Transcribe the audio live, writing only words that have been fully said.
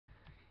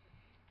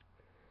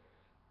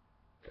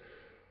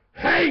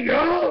Hey,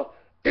 y'all,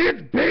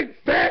 it's Big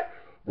Fat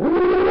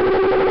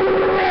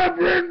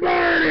Reverend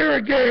Burn here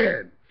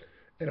again.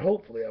 And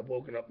hopefully I've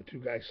woken up the two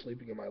guys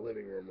sleeping in my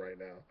living room right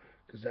now,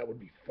 because that would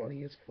be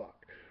funny as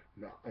fuck.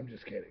 No, I'm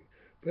just kidding.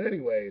 But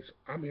anyways,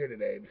 I'm here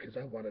today because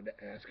I wanted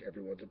to ask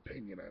everyone's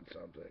opinion on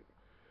something.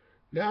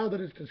 Now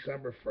that it's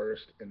December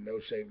 1st and No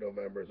Shave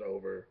November is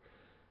over,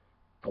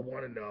 I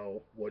want to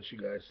know what you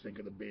guys think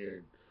of the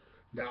beard.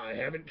 Now, I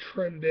haven't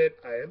trimmed it.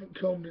 I haven't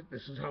combed it.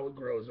 This is how it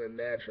grows in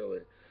naturally.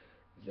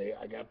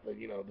 I got the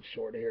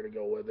short hair to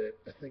go with it.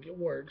 I think it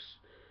works.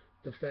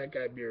 The fat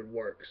guy beard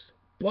works.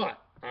 But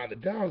on the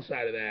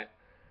downside of that,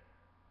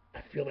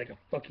 I feel like a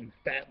fucking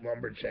fat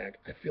lumberjack.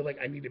 I feel like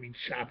I need to be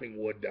chopping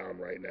wood down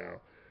right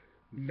now.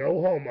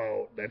 No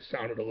homo. That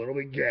sounded a little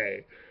bit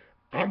gay.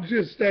 I'm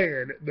just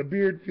saying, the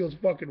beard feels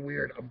fucking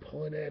weird. I'm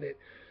pulling at it.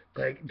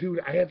 Like,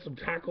 dude, I had some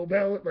Taco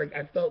Bell. Like,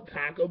 I felt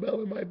Taco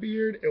Bell in my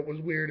beard. It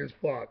was weird as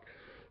fuck.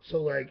 So,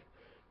 like,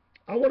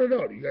 I want to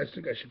know, do you guys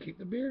think I should keep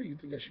the beard, or do you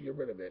think I should get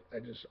rid of it? I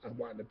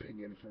want an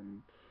opinion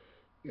from,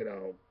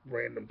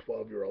 random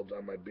 12-year-olds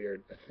on my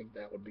beard. I think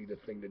that would be the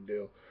thing to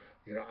do.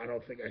 I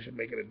don't think I should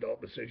make an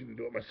adult decision to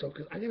do it myself,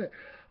 because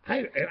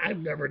I've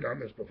never done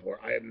this before.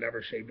 I have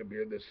never shaved a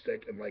beard this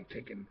thick and, like,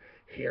 taken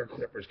hair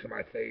clippers to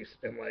my face,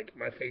 and, like,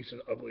 my face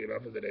is ugly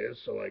enough as it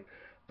is, so, like,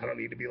 I don't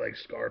need to be like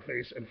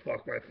Scarface and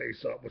fuck my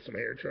face up with some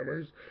hair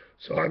trimmers.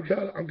 So I'm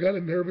kind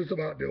of nervous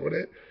about doing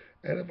it.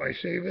 And if I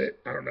shave it,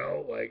 I don't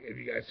know, like, if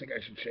you guys think I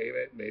should shave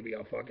it, maybe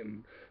I'll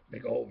fucking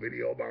make a whole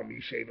video about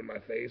me shaving my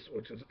face,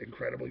 which is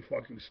incredibly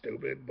fucking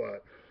stupid,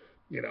 but,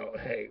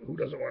 hey, who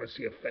doesn't want to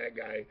see a fat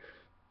guy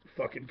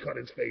fucking cut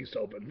his face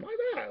open? Why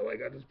not?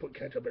 Like, I just put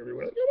ketchup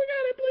everywhere, like, oh my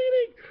god, I'm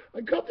bleeding!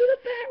 I cut through the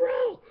fat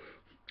roll!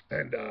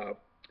 And,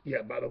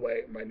 yeah, by the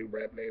way, my new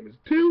rap name is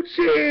Two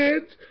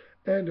Chins!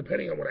 And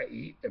depending on what I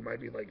eat, it might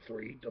be like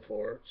 3 to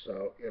 4,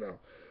 so,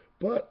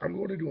 But I'm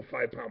going to do a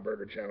 5-pound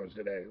burger challenge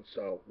today,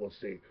 so we'll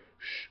see.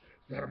 Shh,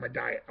 it's not on my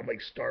diet. I'm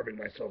like starving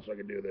myself so I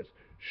can do this.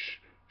 Shh,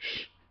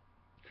 shh,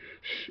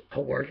 shh.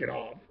 I'll work it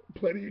off.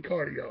 Plenty of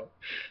cardio.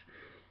 Shh.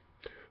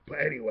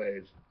 But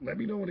anyways, let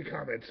me know in the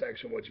comment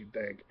section what you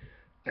think.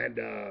 And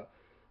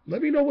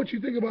let me know what you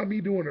think about me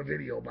doing a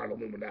video about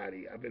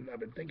Illuminati. I've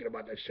been thinking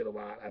about that shit a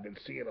lot. I've been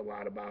seeing a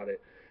lot about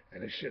it.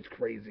 And this shit's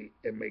crazy.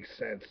 It makes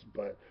sense.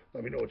 But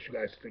let me know what you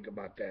guys think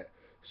about that.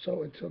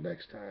 So until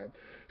next time,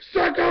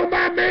 suck on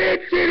my man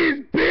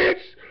titties,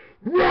 bitch!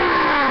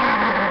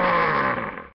 Rah!